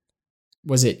 snaps.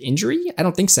 Was it injury? I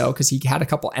don't think so, because he had a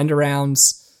couple end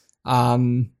arounds.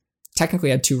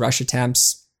 Technically had 2 rush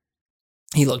attempts.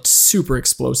 He looked super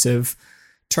explosive,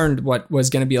 turned what was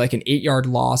going to be like an 8-yard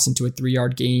loss into a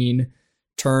 3-yard gain,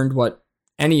 turned what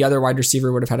any other wide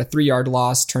receiver would have had a 3-yard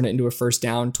loss, turned it into a first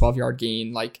down, 12-yard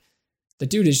gain. Like, the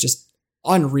dude is just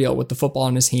unreal with the football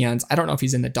in his hands. I don't know if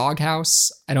he's in the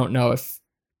doghouse. I don't know if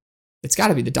it's got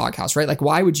to be the doghouse, right? Like,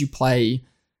 why would you play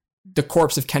the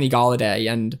corpse of Kenny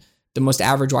Golladay and the most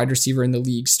average wide receiver in the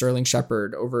league, Sterling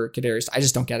Shepard, over Kadarius? I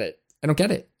just don't get it. I don't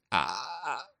get it.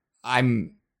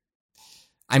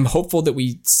 I'm hopeful that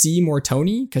we see more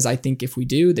Toney, because I think if we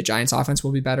do, the Giants offense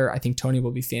will be better. I think Toney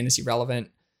will be fantasy relevant.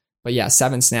 But yeah,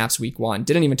 7 snaps week 1.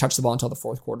 Didn't even touch the ball until the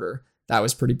 4th quarter. That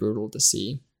was pretty brutal to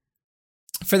see.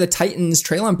 For the Titans,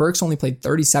 Treylon Burks only played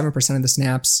 37% of the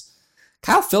snaps.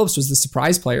 Kyle Phillips was the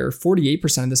surprise player,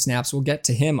 48% of the snaps. We'll get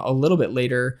to him a little bit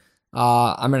later.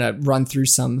 I'm going to run through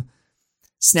some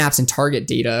snaps and target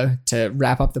data to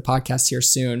wrap up the podcast here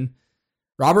soon.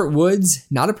 Robert Woods,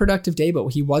 not a productive day, but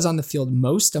he was on the field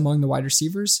most among the wide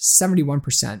receivers,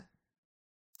 71%.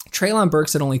 Treylon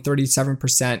Burks at only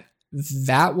 37%.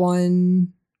 That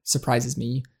one surprises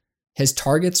me. His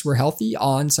targets were healthy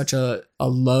on such a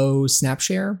low snap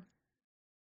share.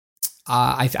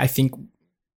 I think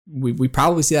we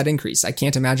probably see that increase. I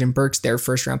can't imagine Burks, their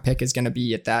first round pick, is going to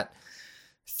be at that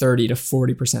 30 to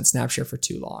 40% snap share for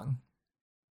too long.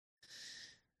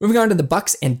 Moving on to the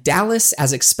Bucs and Dallas,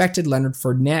 as expected, Leonard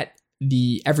Fournette,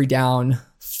 the every down,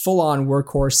 full-on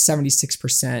workhorse,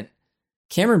 76%.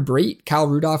 Cameron Brate, Kyle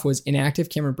Rudolph was inactive.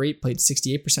 Cameron Brate played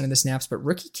 68% of the snaps, but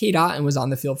rookie Cade Otton was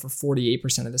on the field for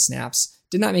 48% of the snaps.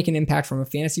 Did not make an impact from a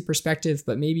fantasy perspective,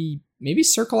 but maybe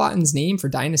circle Otton's name for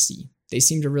Dynasty. They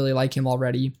seem to really like him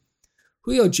already.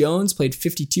 Julio Jones played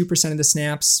 52% of the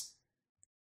snaps.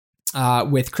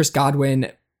 With Chris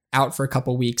Godwin out for a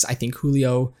couple weeks, I think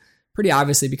Julio pretty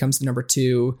obviously becomes the number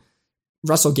 2.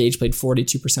 Russell Gage played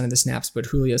 42% of the snaps, but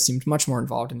Julio seemed much more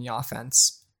involved in the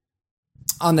offense.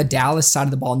 On the Dallas side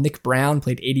of the ball, Nick Brown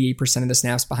played 88% of the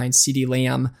snaps behind CeeDee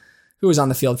Lamb, who was on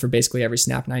the field for basically every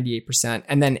snap, 98%.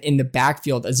 And then in the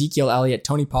backfield, Ezekiel Elliott,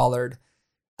 Tony Pollard.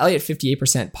 Elliott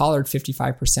 58%, Pollard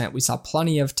 55%. We saw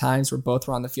plenty of times where both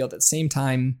were on the field at the same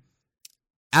time.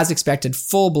 As expected,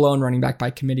 full-blown running back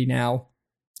by committee now.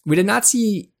 We did not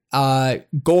see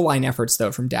goal line efforts,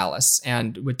 though, from Dallas.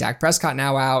 And with Dak Prescott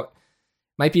now out,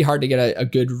 might be hard to get a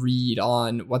good read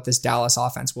on what this Dallas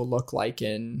offense will look like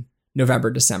in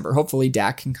November, December. Hopefully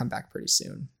Dak can come back pretty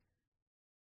soon.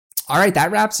 All right,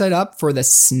 that wraps it up for the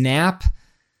snap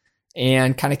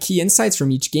and kind of key insights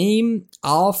from each game.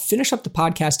 I'll finish up the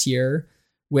podcast here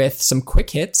with some quick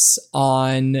hits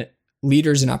on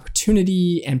leaders in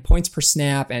opportunity and points per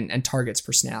snap and targets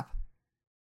per snap.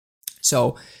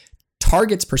 So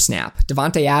targets per snap,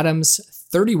 Devontae Adams,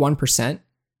 31%.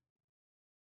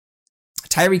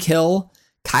 Tyreek Hill,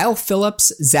 Kyle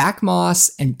Phillips, Zach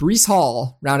Moss, and Breece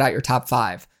Hall round out your top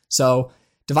 5. So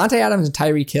Devontae Adams and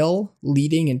Tyreek Hill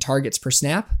leading in targets per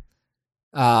snap.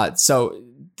 So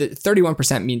the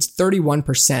 31% means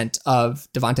 31% of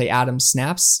Davante Adams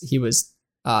snaps, he was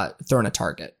thrown a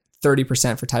target.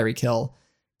 30% for Tyreek Hill.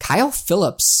 Kyle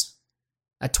Phillips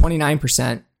at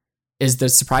 29% is the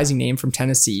surprising name from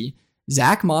Tennessee.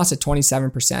 Zach Moss at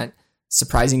 27%,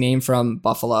 surprising name from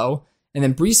Buffalo. And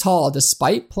then Breece Hall,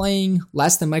 despite playing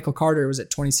less than Michael Carter, was at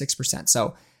 26%.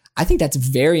 So I think that's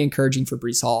very encouraging for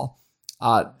Breece Hall.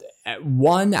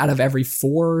 1 out of every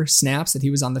 4 snaps that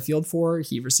he was on the field for,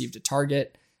 he received a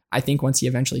target. I think once he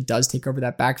eventually does take over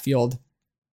that backfield,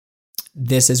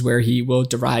 this is where he will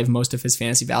derive most of his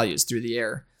fantasy values, through the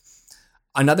air.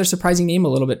 Another surprising name a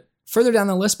little bit further down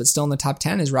the list, but still in the top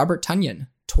 10, is Robert Tonyan.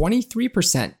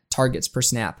 23% targets per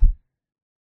snap.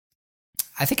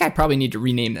 I think I probably need to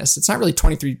rename this. It's not really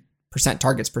 23%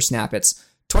 targets per snap. It's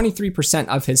 23%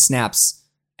 of his snaps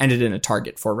ended in a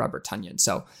target for Robert Tonyan.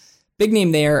 So big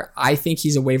name there. I think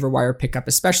he's a waiver wire pickup,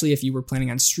 especially if you were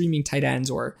planning on streaming tight ends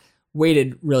or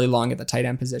waited really long at the tight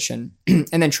end position.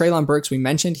 And then Treylon Burks, we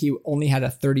mentioned, he only had a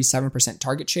 37%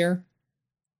 target share,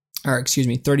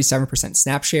 37%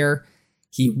 snap share.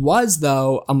 He was,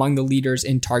 though, among the leaders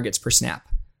in targets per snap.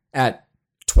 At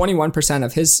 21%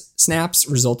 of his snaps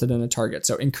resulted in a target.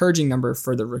 So encouraging number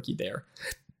for the rookie there.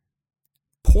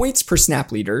 Points per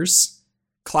snap leaders.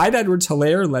 Clyde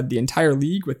Edwards-Helaire led the entire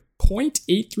league with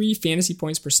 0.83 fantasy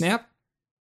points per snap.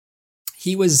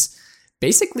 He was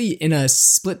basically in a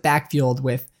split backfield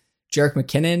with Jerick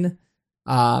McKinnon.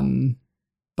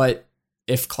 But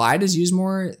if Clyde is used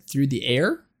more through the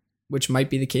air, which might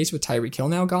be the case with Tyreek Hill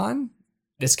now gone,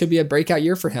 this could be a breakout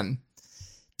year for him.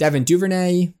 Devin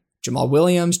Duvernay, Jamal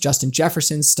Williams, Justin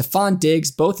Jefferson, Stephon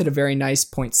Diggs, both at a very nice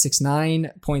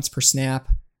 0.69 points per snap.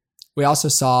 We also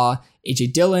saw A.J.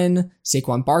 Dillon,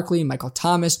 Saquon Barkley, Michael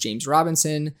Thomas, James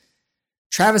Robinson,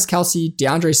 Travis Kelce,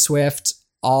 DeAndre Swift,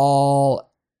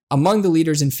 all among the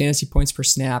leaders in fantasy points per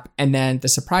snap. And then the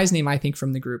surprise name, I think,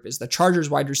 from the group is the Chargers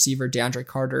wide receiver, DeAndre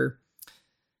Carter.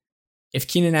 If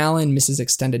Keenan Allen misses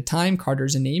extended time,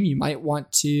 Carter's a name you might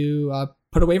want to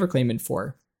put a waiver claim in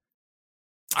for.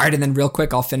 All right, and then real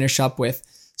quick, I'll finish up with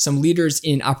some leaders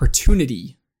in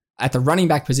opportunity. At the running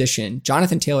back position,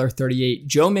 Jonathan Taylor, 38,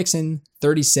 Joe Mixon,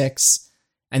 36,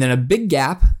 and then a big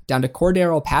gap down to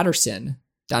Cordarrelle Patterson,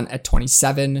 down at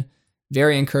 27.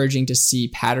 Very encouraging to see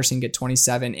Patterson get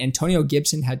 27. Antonio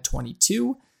Gibson had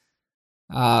 22.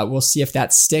 We'll see if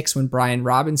that sticks when Brian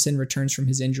Robinson returns from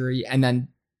his injury. And then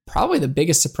probably the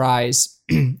biggest surprise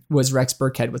was Rex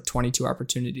Burkhead with 22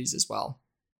 opportunities as well.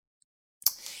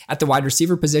 At the wide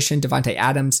receiver position, Davante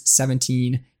Adams,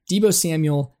 17. Deebo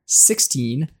Samuel,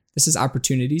 16. This is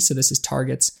opportunity, so this is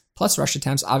targets plus rush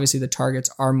attempts. Obviously, the targets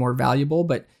are more valuable,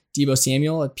 but Deebo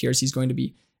Samuel appears he's going to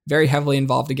be very heavily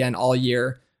involved again all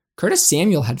year. Curtis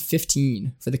Samuel had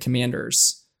 15 for the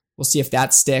Commanders. We'll see if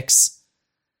that sticks.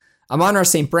 Amon-Ra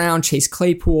St. Brown, Chase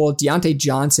Claypool, Deontay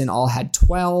Johnson all had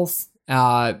 12.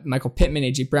 Michael Pittman,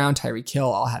 A.J. Brown, Tyreek Hill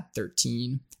all had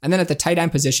 13. And then at the tight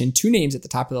end position, 2 names at the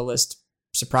top of the list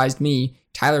surprised me.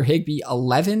 Tyler Higbee,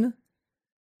 11.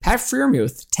 Pat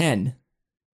Freiermuth, 10.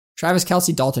 Travis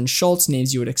Kelce, Dalton Schultz,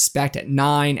 names you would expect at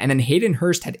 9. And then Hayden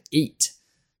Hurst had 8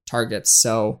 targets.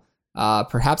 So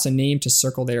perhaps a name to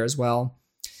circle there as well.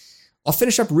 I'll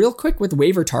finish up real quick with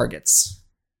waiver targets.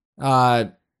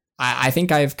 I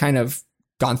think I've kind of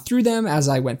gone through them as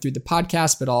I went through the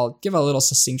podcast, but I'll give a little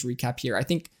succinct recap here. I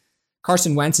think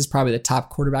Carson Wentz is probably the top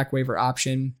quarterback waiver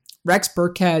option. Rex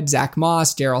Burkhead, Zach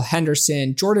Moss, Darrell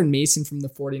Henderson, Jordan Mason from the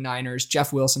 49ers,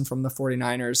 Jeff Wilson from the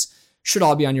 49ers should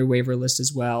all be on your waiver list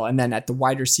as well. And then at the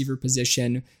wide receiver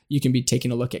position, you can be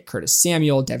taking a look at Curtis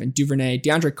Samuel, Devin Duvernay,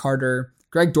 DeAndre Carter,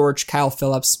 Greg Dortch, Kyle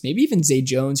Phillips, maybe even Zay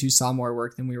Jones, who saw more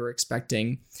work than we were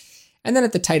expecting. And then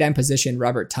at the tight end position,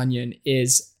 Robert Tonyan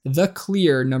is the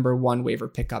clear number 1 waiver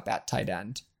pickup at tight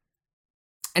end.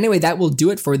 Anyway, that will do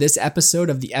it for this episode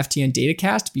of the FTN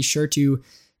Datacast. Be sure to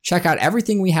check out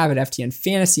everything we have at FTN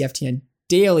Fantasy, FTN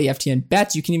Daily, FTN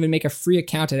Bets. You can even make a free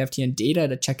account at FTN Data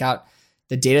to check out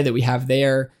the data that we have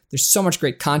there. There's so much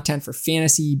great content for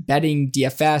fantasy, betting,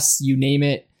 DFS, you name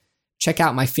it. Check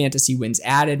out my fantasy wins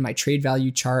added, my trade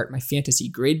value chart, my fantasy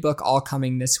gradebook, all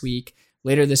coming this week.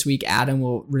 Later this week, Adam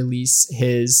will release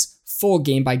his full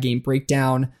game-by-game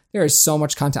breakdown. There is so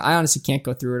much content. I honestly can't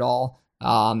go through it all.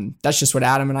 That's just what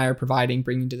Adam and I are providing,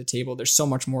 bringing to the table. There's so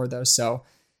much more, though. So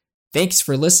thanks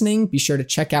for listening. Be sure to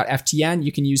check out FTN.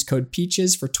 You can use code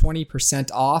PEACHES for 20%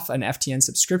 off an FTN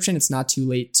subscription. It's not too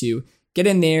late to get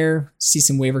in there, see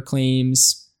some waiver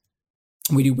claims.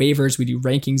 We do waivers. We do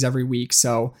rankings every week.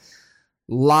 So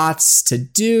lots to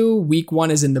do. Week 1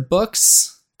 is in the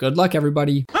books. Good luck,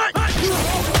 everybody.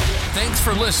 Thanks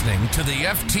for listening to the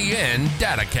FTN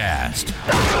Datacast.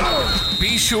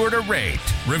 Be sure to rate,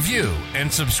 review,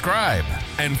 and subscribe.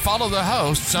 And follow the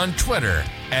hosts on Twitter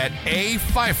at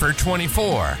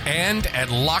 @APfeiffer24 and at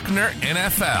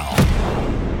LochnerNFL.